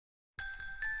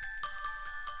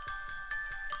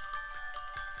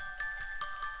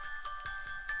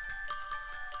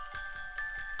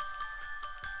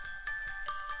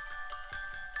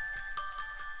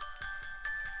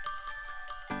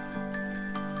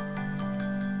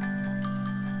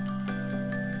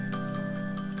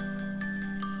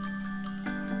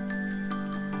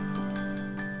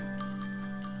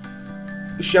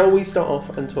Shall we start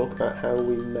off and talk about how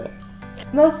we met?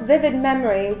 Most vivid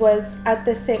memory was at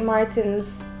the St.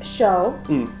 Martin's show,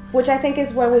 which I think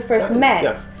is where we first met.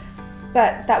 Yeah.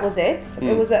 But that was it.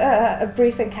 It was a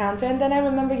brief encounter, and then I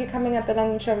remember you coming at the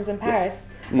London Shows in Paris.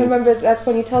 Yes. I remember that's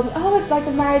when you told me, oh, it's like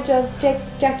a marriage of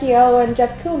Jackie O and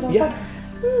Jeff Koons. I was like,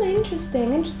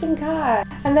 interesting guy.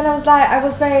 And then I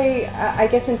was very, I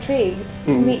guess, intrigued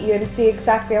to meet you and see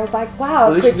exactly. I was like,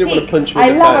 wow, a critique.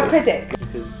 I love a critic.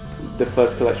 Because the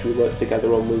first collection we worked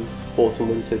together on was Autumn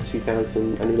Winter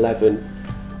 2011,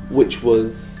 which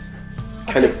was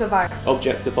kind of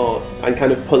objects of art, and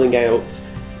kind of pulling out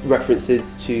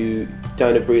references to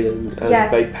Diana Vreeland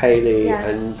and Babe Paley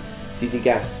and CZ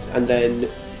Guest, and then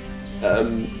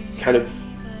kind of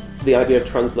the idea of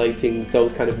translating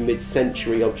those kind of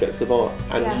mid-century objects of art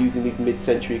and using these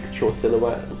mid-century couture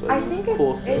silhouettes. I think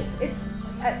it's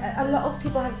a lot of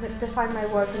people have defined my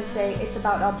work and say it's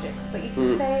about objects, but you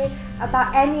can say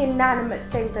about any inanimate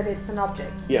thing that it's an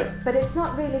object. Yeah. But it's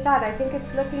not really that. I think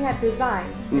it's looking at design.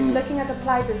 It's looking at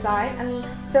applied design and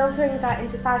filtering that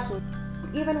into fashion.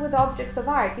 Even with objects of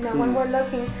art, you know, when we're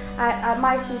looking at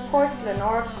Meissen porcelain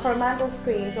or Coromandel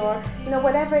screens or, you know,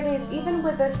 whatever it is, even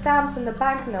with the stamps and the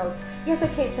banknotes, yes,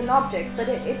 okay, it's an object, but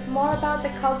it's more about the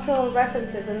cultural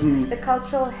references and the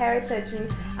cultural heritage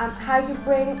and how you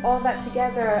bring all that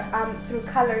together through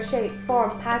color, shape,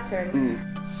 form, pattern.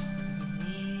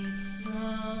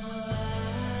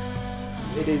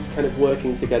 It is kind of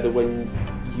working together when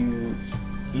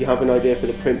you have an idea for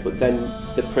the print, but then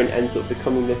the print ends up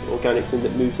becoming this organic thing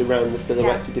that moves around the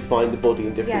silhouette to define the body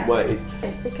in different ways.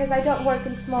 Because I don't work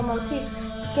in small motif,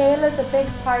 scale is a big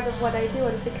part of what I do,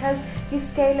 and because you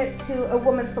scale it to a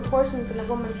woman's proportions and a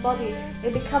woman's body,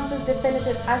 it becomes as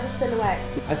definitive as a silhouette.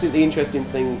 I think the interesting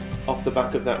thing off the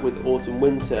back of that with Autumn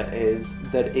Winter is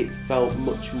that it felt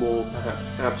much more perhaps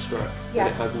abstract than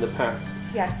it has in the past.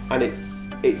 Yes. And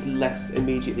it's less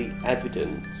immediately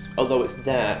evident, although it's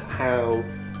there, how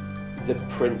the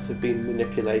prints have been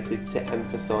manipulated to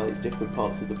emphasise different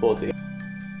parts of the body.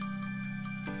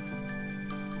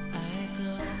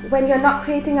 When you're not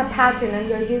creating a pattern and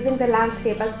you're using the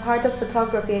landscape as part of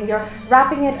photography and you're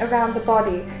wrapping it around the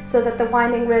body so that the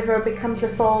winding river becomes the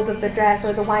fold of the dress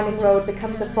or the winding road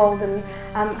becomes the fold, and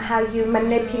how you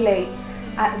manipulate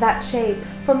that shape.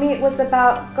 For me it was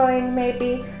about going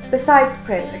maybe besides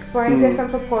print, exploring different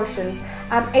proportions.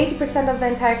 80% of the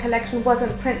entire collection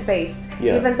wasn't print-based,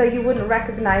 even though you wouldn't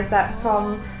recognize that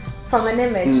from an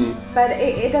image. But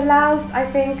it allows, I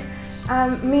think,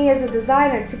 me as a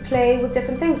designer to play with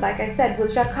different things, like I said,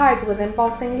 with jacquards, with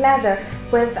embossing leather,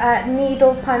 with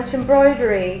needle punch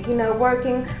embroidery, you know,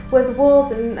 working with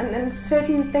wools and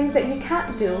certain things that you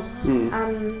can't do.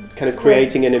 Kind of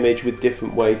creating an image with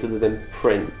different ways other than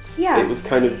print. Yeah. It was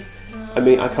kind of, I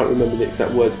mean, I can't remember the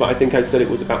exact words, but I think I said it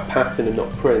was about pattern and not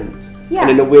print. Yeah.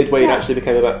 And in a weird way it actually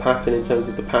became about pattern in terms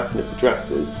of the pattern of the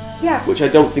dresses. Yeah. Which I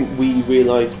don't think we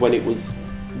realised when it was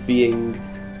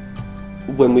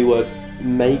when we were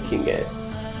making it,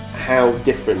 how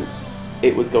different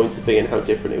it was going to be and how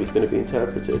different it was going to be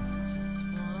interpreted.